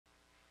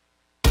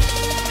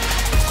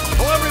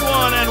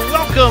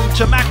Welcome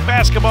to MAC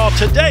Basketball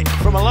today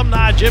from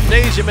Alumni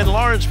Gymnasium in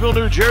Lawrenceville,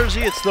 New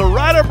Jersey. It's the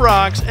Rider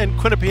Bronx and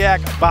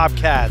Quinnipiac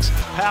Bobcats.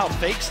 Powell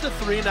fakes the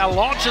three, now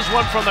launches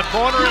one from the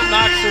corner and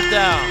knocks it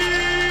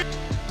down.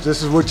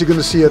 This is what you're going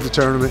to see at the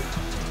tournament.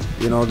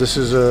 You know, this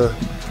is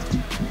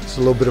it's a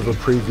little bit of a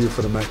preview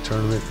for the MAC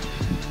tournament.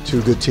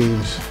 Two good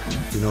teams.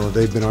 You know,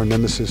 they've been our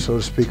nemesis, so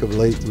to speak, of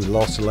late. We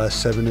lost the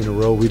last 7 in a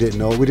row. We didn't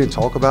know. We didn't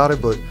talk about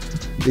it, but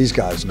these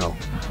guys know.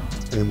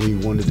 And we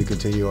wanted to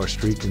continue our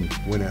streak and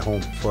win at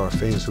home for our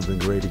fans who've been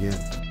great again.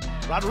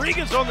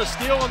 Rodriguez on the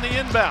steal on the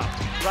inbound.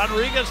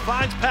 Rodriguez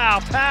finds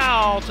Powell.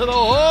 Powell to the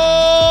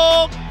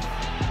hole.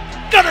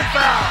 Got it,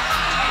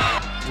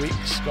 foul.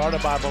 Weeks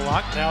guarded by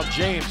Balak. Now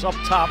James up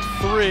top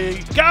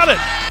three. Got it.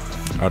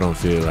 I don't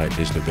feel like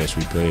this is the best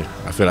we played.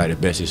 I feel like the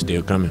best is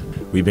still coming.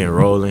 We've been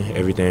rolling,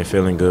 everything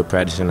feeling good,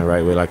 practicing the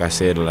right way, like I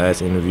said in the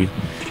last interview.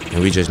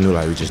 And we just knew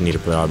like we just need to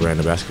play our brand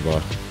of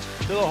basketball.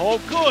 To the hole,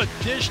 good.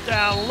 Dish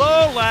down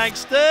low,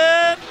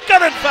 Langston.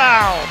 Got it,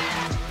 foul.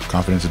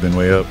 Confidence has been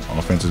way up.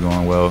 Offense is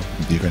going well.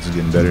 Defense is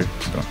getting better.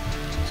 So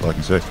that's all I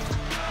can say.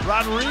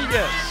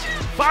 Rodriguez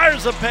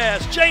fires a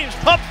pass. James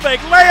pump fake,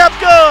 layup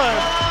good.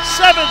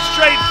 7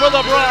 straight for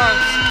the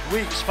Bronx.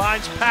 Weeks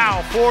finds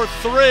Powell for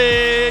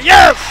 3.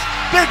 Yes!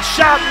 Big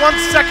shot, 1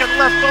 second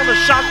left on the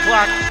shot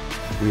clock.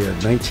 We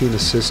had 19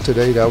 assists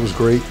today. That was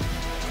great.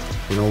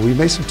 You know, we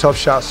made some tough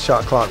shots,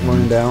 shot clock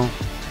running down.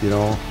 You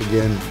know,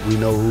 again, we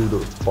know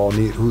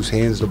whose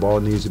hands the ball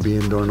needs to be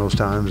in during those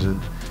times. And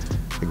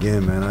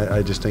again, man,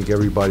 I just think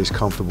everybody's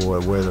comfortable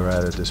at where they're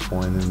at this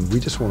point, and we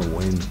just want to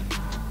win.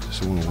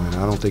 Just want to win.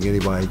 I don't think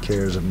anybody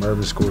cares if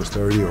Mervin scores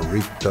 30 or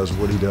Reek does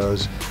what he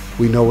does.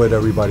 We know what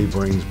everybody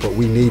brings, but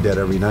we need that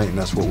every night, and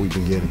that's what we've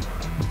been getting.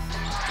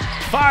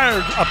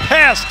 Fired a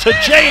pass to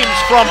James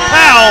from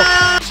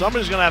Powell.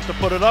 Somebody's going to have to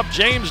put it up.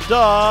 James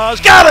does.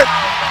 Got it!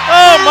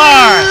 Oh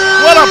my!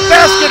 What a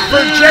basket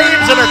for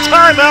James and a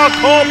timeout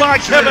called by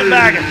Kevin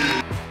Baggett.